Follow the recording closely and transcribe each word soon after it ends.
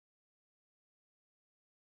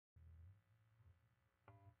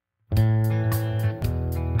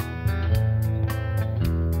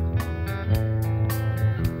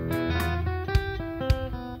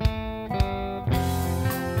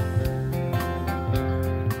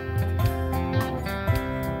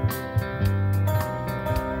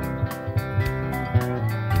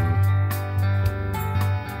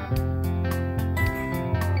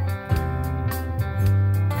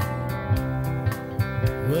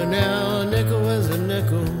Well, now a nickel is a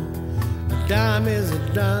nickel, a dime is a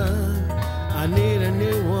dime. I need a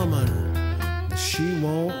new woman, but she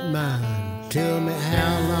won't mind. Tell me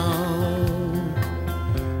how long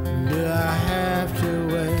do I have to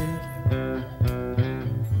wait?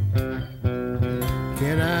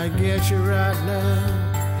 Can I get you right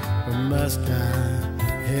now, or must I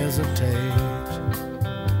hesitate?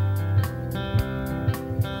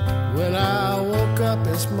 Well, I woke up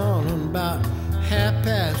this morning about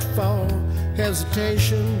 4:30.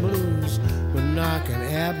 Hesitation blues were knocking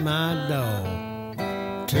at my door.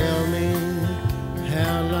 Tell me,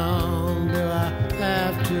 how long do I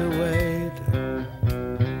have to wait?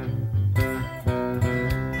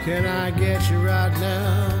 Can I get you right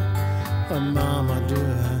now, or mama, do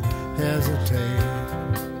I hesitate?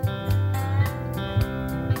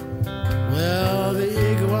 Well, the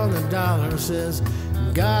eagle on the dollar says,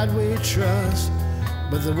 God we trust,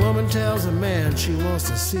 but the woman tells the man she wants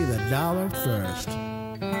to see the dollar first.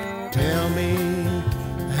 Tell me,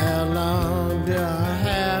 how long do I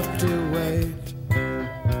have to wait?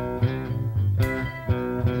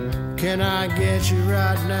 Can I get you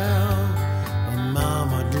right now, or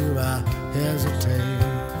mama, do I hesitate?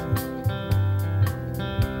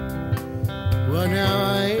 Well, now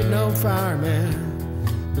I ain't no fireman,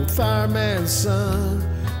 no fireman's son,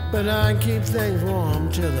 but I can keep things warm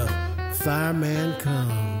till the fireman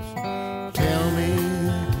comes. Tell me,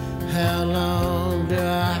 how long do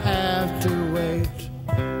I have to wait?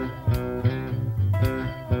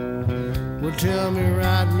 Well, tell me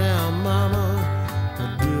right now, mama, or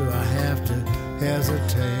do I have to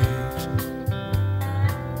hesitate?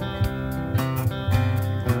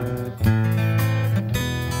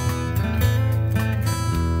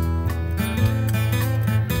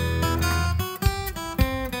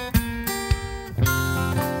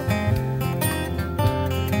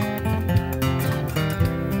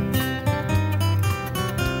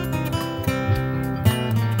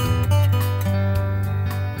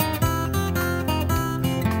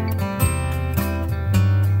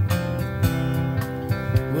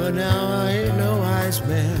 Well, now I ain't no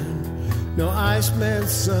Iceman, no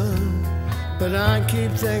Iceman's son, but I can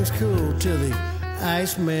keep things cool till the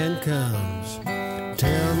Iceman comes.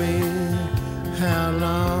 Tell me, how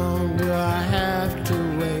long do I have to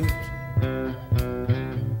wait?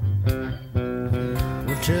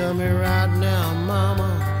 Well, tell me right now,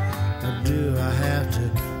 mama, or do I have to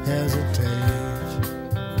hesitate?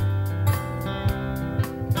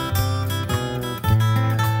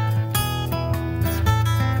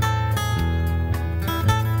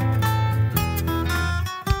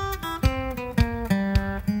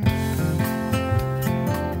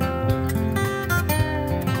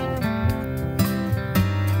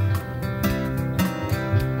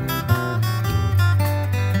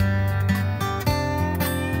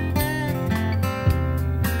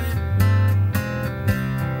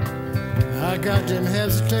 I got them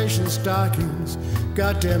hesitation stockings,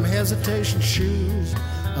 got them hesitation shoes.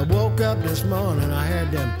 I woke up this morning, I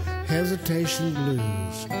had them hesitation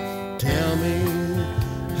blues. Tell me,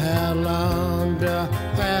 how long do I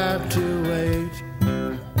have to wait?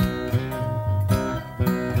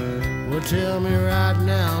 Well, tell me right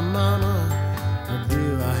now, mama, or do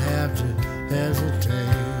I have to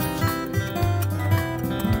hesitate?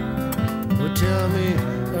 Well, tell me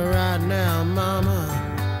right now, mama,